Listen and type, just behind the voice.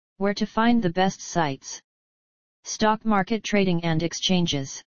Where to find the best sites. Stock market trading and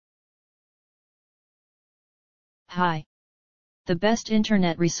exchanges. Hi. The best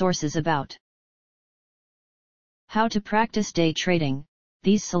internet resources about how to practice day trading.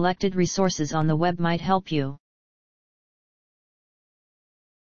 These selected resources on the web might help you.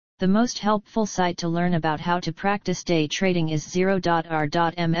 The most helpful site to learn about how to practice day trading is zero.r.msn.com.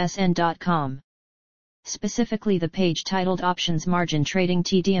 Specifically the page titled Options Margin Trading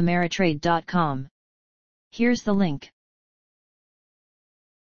tdameritrade.com. Here's the link.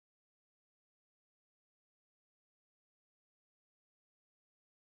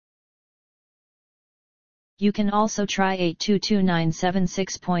 You can also try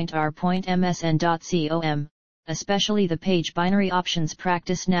 822976.r.msn.com, especially the page Binary Options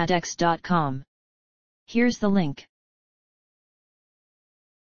Practice nadex.com. Here's the link.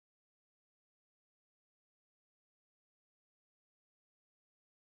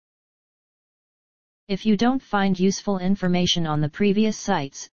 If you don't find useful information on the previous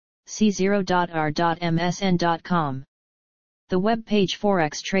sites, see zero.r.msn.com. The web page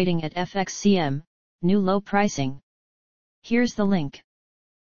Forex Trading at FXCM, New Low Pricing. Here's the link.